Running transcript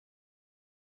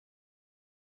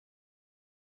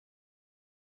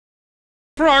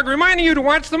Frog reminding you to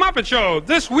watch The Muppet Show.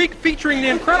 This week featuring the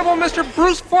incredible Mr.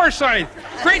 Bruce Forsyth.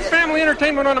 Great family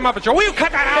entertainment on The Muppet Show. Will you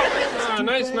cut that out?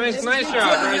 Nice job.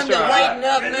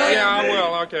 Yeah, I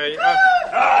will. Okay.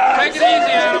 Take it easy,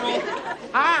 animal.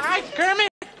 Hi, Kermit.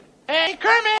 Hey,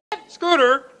 Kermit.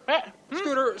 Scooter.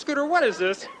 Scooter, what is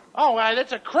this? Oh,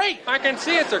 that's a crate. I can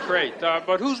see it's a crate,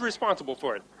 but who's responsible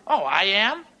for it? Oh, I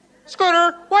am?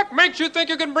 Scooter, what makes you think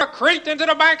you can bring a crate into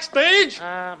the backstage?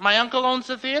 My uncle owns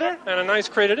the theater. And a nice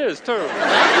crate it is, too.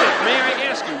 May I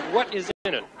ask you, what is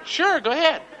in it? Sure, go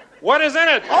ahead. What is in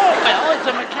it? Oh, well, it's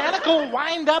a mechanical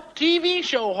wind-up TV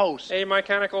show host. A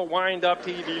mechanical wind-up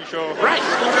TV show host. Right.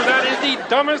 Scooter, that is the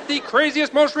dumbest, the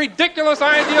craziest, most ridiculous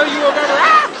idea you have ever...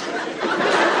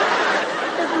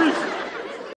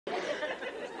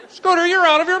 Scooter, you're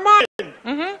out of your mind.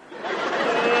 Mm-hmm.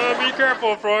 Be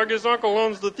careful, Frog. His uncle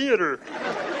owns the theater.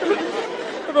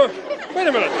 Wait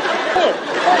a minute.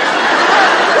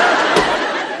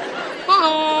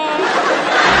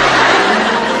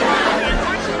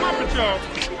 Watch The Muppet Show.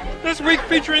 This week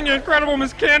featuring the incredible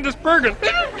Miss Candace Bergen.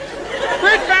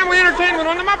 Great family entertainment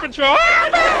on The Muppet Show.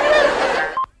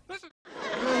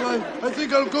 Well, I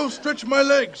think I'll go stretch my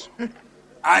legs.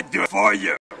 I'd do it for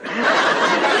you.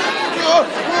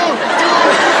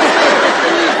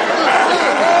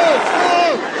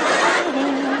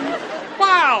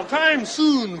 Well, time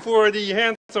soon for the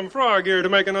handsome frog here to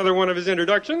make another one of his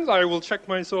introductions. I will check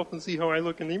myself and see how I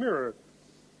look in the mirror.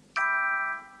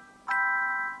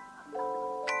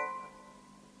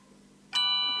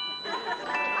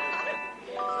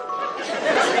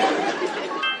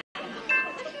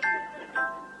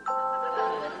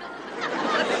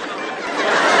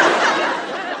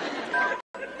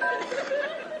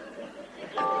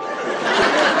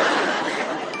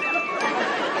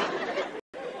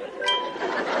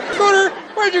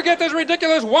 Where'd you get this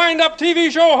ridiculous wind-up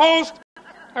TV show host?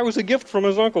 I was a gift from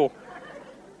his uncle.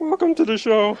 Welcome to the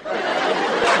show.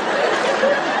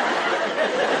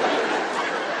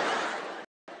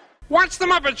 Watch The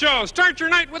Muppet Show. Start your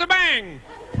night with a bang.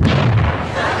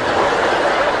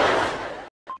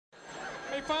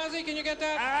 Hey, Fozzie, can you get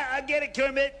that? I get it,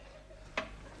 Kermit.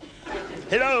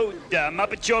 Hello, the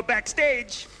Muppet Show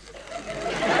backstage.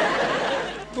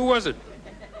 Who was it?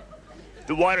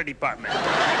 The water department.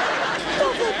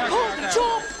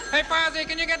 Hey, Fozzie,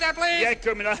 can you get that, please? Yeah,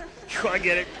 Kermit, I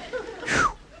get it.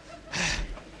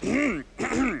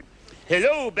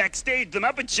 Hello, backstage, the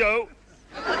Muppet Show.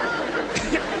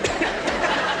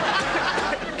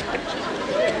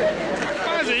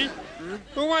 Fozzie,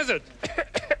 who was it?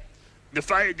 The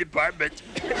fire department.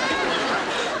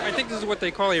 I think this is what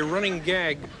they call a running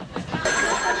gag.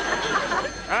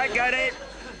 I got it.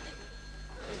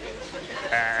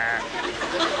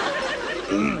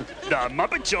 The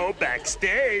Muppet Show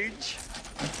backstage.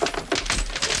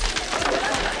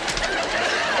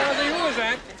 Fozzie, who was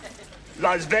that?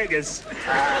 Las Vegas.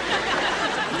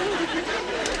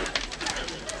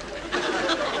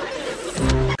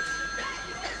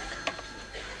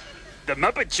 The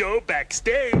Muppet Show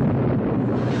backstage.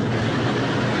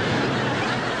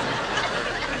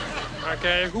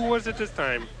 Okay, who was it this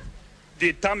time? The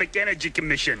Atomic Energy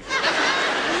Commission.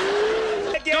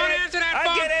 Don't answer that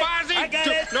phone, Fozzie! I got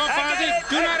it! No, Fozzie,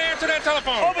 do not answer that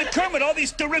telephone! Oh, but Kermit, all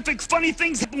these terrific, funny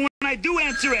things happen when I do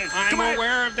answer it. I'm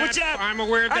aware of that. What's up? I'm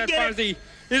aware of that, Fozzie.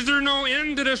 Is there no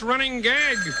end to this running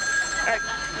gag?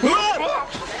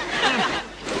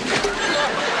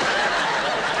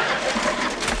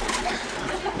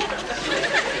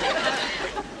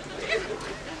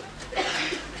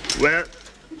 Well,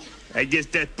 I guess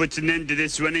that puts an end to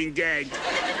this running gag.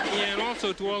 Yeah, and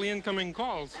also to all the incoming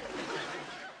calls.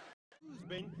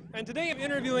 And today I'm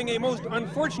interviewing a most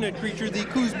unfortunate creature, the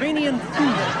Kuzbanian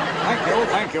Foob.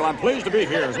 Thank you. I'm pleased to be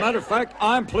here. As a matter of fact,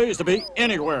 I'm pleased to be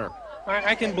anywhere.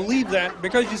 I can believe that,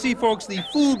 because you see, folks, the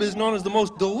Foob is known as the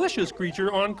most delicious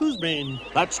creature on Kuzbane.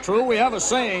 That's true. We have a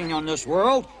saying on this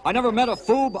world. I never met a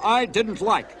Foob I didn't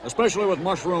like, especially with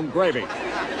mushroom gravy.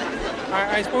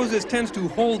 I suppose this tends to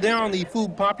hold down the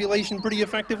Foob population pretty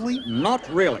effectively? Not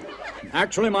really.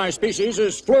 Actually, my species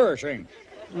is flourishing.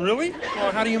 Really?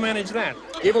 Well, how do you manage that?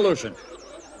 Evolution.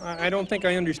 I don't think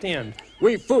I understand.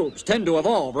 We Foobs tend to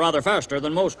evolve rather faster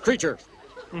than most creatures.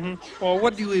 Mm-hmm. Well,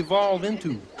 what do you evolve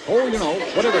into? Oh, you know,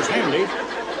 whatever's handy.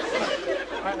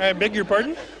 I beg your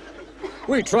pardon?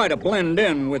 We try to blend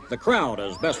in with the crowd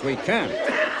as best we can.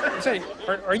 Say,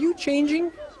 are you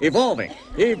changing? Evolving.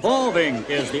 Evolving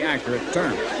is the accurate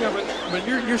term. Yeah, but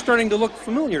you're starting to look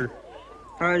familiar.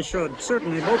 I should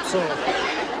certainly hope so.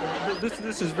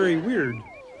 This is very weird.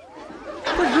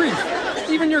 Good grief.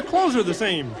 Even your clothes are the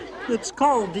same. It's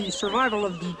called the survival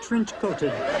of the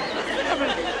trench-coated.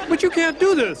 But you can't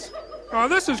do this.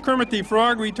 This is Kermit the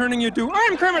Frog returning you to...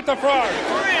 I'm Kermit the Frog!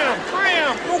 I am!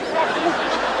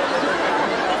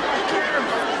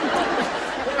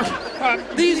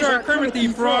 These are Kermit the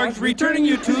Frogs returning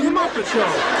you to the Muppet Show.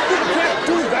 You can't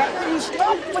do that. Will you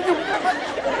stop?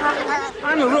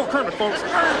 I'm the real Kermit, folks.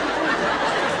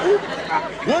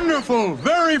 Wonderful.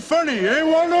 Very funny, eh,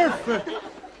 Walter?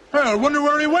 I wonder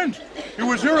where he went. He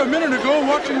was here a minute ago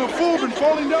watching the Foob and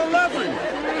falling down laughing.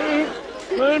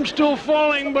 I'm still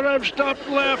falling, but I've stopped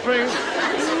laughing.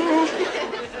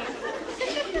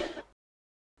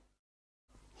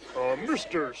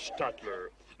 Mr. Statler,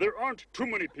 there aren't too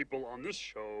many people on this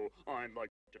show I'd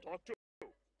like to talk to.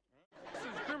 This is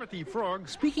Kermit the Frog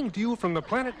speaking to you from the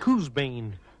planet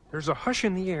Coosbane. There's a hush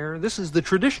in the air. This is the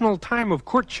traditional time of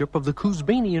courtship of the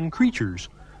Coosbanian creatures.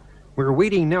 We're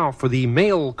waiting now for the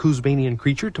male Coosbanian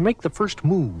creature to make the first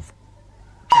move.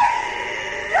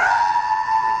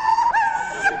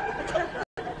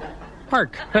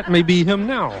 Hark, that may be him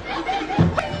now.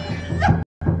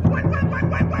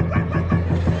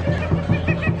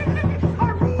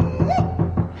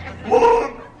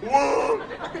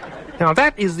 Now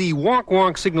that is the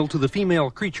wonk-wonk signal to the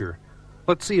female creature.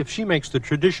 Let's see if she makes the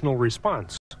traditional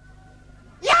response.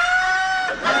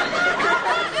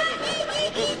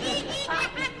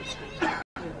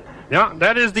 Yeah,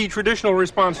 that is the traditional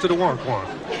response to the wonk-wonk.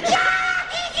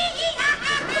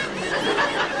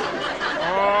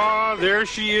 Oh, there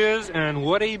she is, and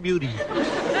what a beauty.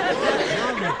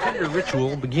 Now the tender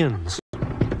ritual begins.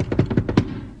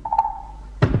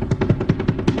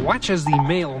 Watch as the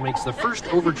male makes the first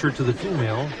overture to the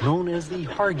female, known as the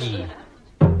hargy.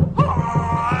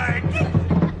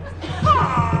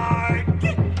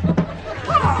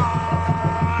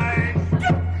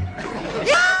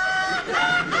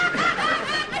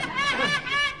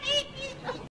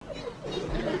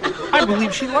 I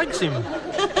believe she likes him.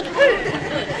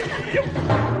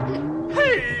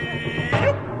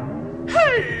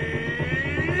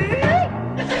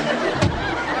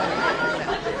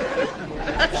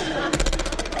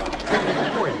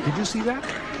 Boy, did you see that?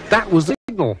 That was the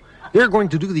signal. They're going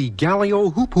to do the Gallio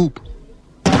Hoop Hoop.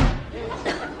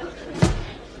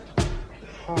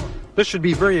 This should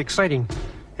be very exciting.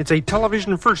 It's a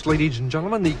television first, ladies and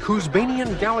gentlemen, the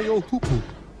Coosbanian Gallio Hoop Hoop.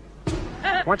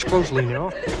 Watch closely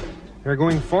now. They're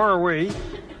going far away.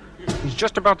 He's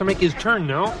just about to make his turn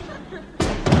now.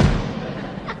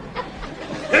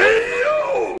 Hey,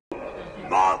 you!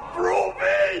 Mop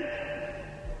Ruby!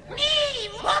 Me,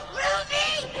 Mop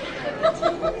Ruby!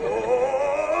 Oh,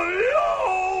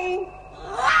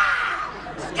 Wow!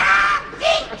 Stop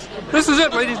it! This is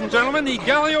it, ladies and gentlemen, the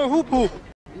Gallio Hoop Hoop.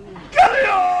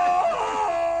 Gallio!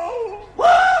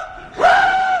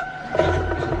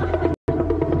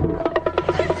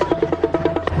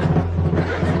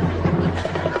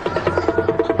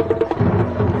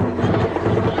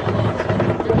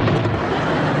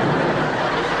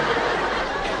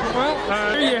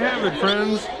 There you have it,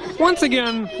 friends. Once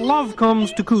again, love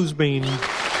comes to Coosbane.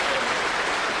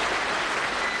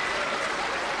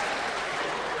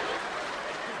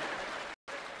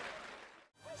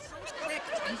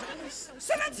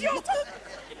 Silenzio!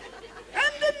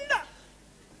 And then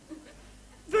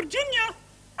Virginia,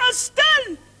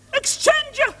 Estelle,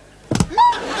 Exchanger!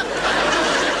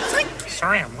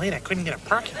 Sorry I'm late. I couldn't get a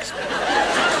parking spot.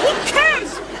 Who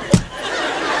cares?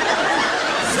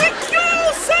 Thank you!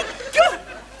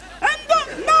 And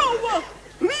now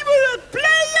we will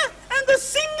play and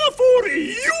sing for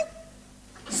you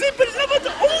the beloved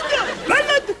old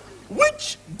ballad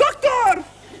Witch Doctor!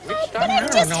 But I'm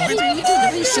just having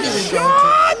a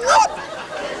Shut up!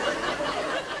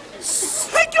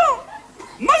 Thank you,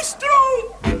 Maestro!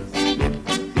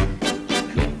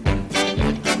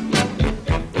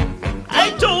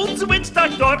 I told the Witch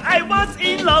Doctor I was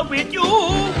in love with you.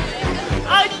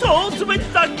 I told the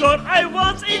Witch Doctor I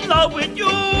was in love with you.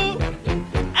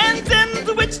 And then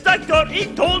the Witch Doctor, he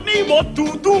told me what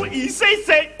to do. He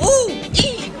say, ooh,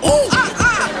 ee, ooh, ah,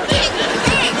 ah, bing,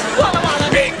 bang, walla, walla,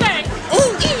 bing, bang,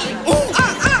 ooh, ee, ooh,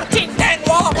 ah, ah, ting, tang,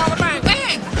 walla, walla, bang,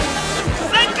 bang.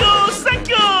 Thank you,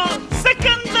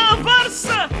 second verse.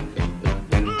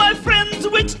 My friend the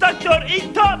Witch Doctor,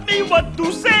 he taught me what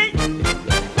to say.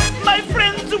 My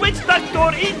friend the Witch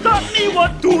Doctor, he taught me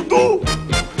what to do.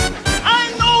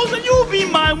 You'll be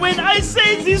mine when I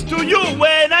say this to you.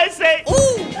 When I say,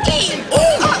 ooh, ee,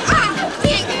 ooh, ah,